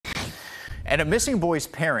And a missing boy's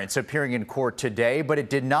parents appearing in court today, but it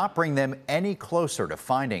did not bring them any closer to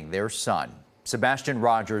finding their son. Sebastian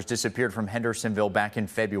Rogers disappeared from Hendersonville back in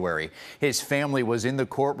February. His family was in the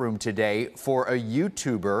courtroom today for a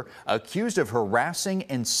YouTuber accused of harassing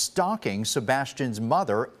and stalking Sebastian's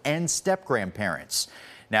mother and step-grandparents.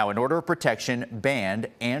 Now, an order of protection banned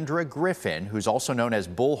Andra Griffin, who's also known as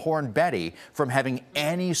Bullhorn Betty, from having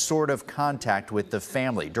any sort of contact with the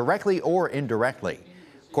family, directly or indirectly.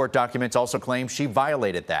 Court documents also claim she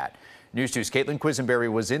violated that. News 2's Caitlin Quisenberry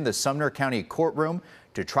was in the Sumner County courtroom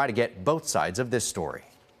to try to get both sides of this story.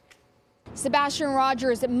 Sebastian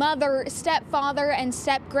Rogers' mother, stepfather, and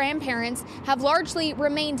step-grandparents have largely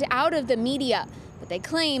remained out of the media, but they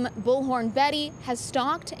claim Bullhorn Betty has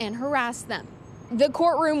stalked and harassed them. The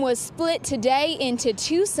courtroom was split today into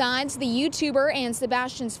two sides. The YouTuber and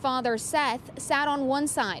Sebastian's father, Seth, sat on one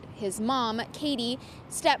side. His mom, Katie,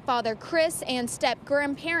 stepfather, Chris, and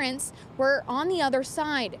step-grandparents were on the other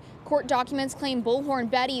side. Court documents claim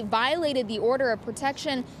Bullhorn Betty violated the order of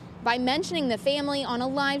protection by mentioning the family on a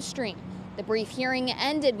live stream. The brief hearing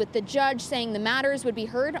ended with the judge saying the matters would be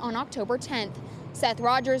heard on October 10th. Seth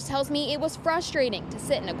Rogers tells me it was frustrating to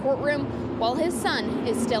sit in a courtroom while his son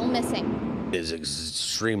is still missing. It is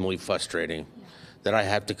extremely frustrating that I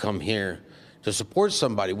have to come here to support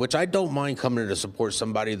somebody, which I don't mind coming to support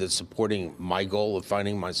somebody that's supporting my goal of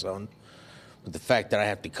finding my son. But the fact that I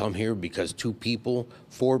have to come here because four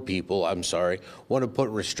people, want to put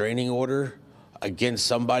restraining order against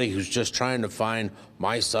somebody who's just trying to find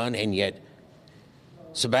my son, and yet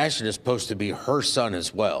Sebastian is supposed to be her son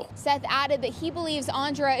as well. Seth added that he believes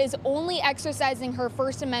Andra is only exercising her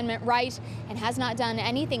First Amendment right and has not done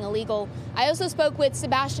anything illegal. I also spoke with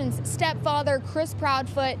Sebastian's stepfather, Chris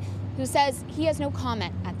Proudfoot, who says he has no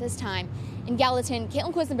comment at this time. In Gallatin,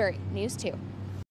 Caitlin Quisenberry, News 2.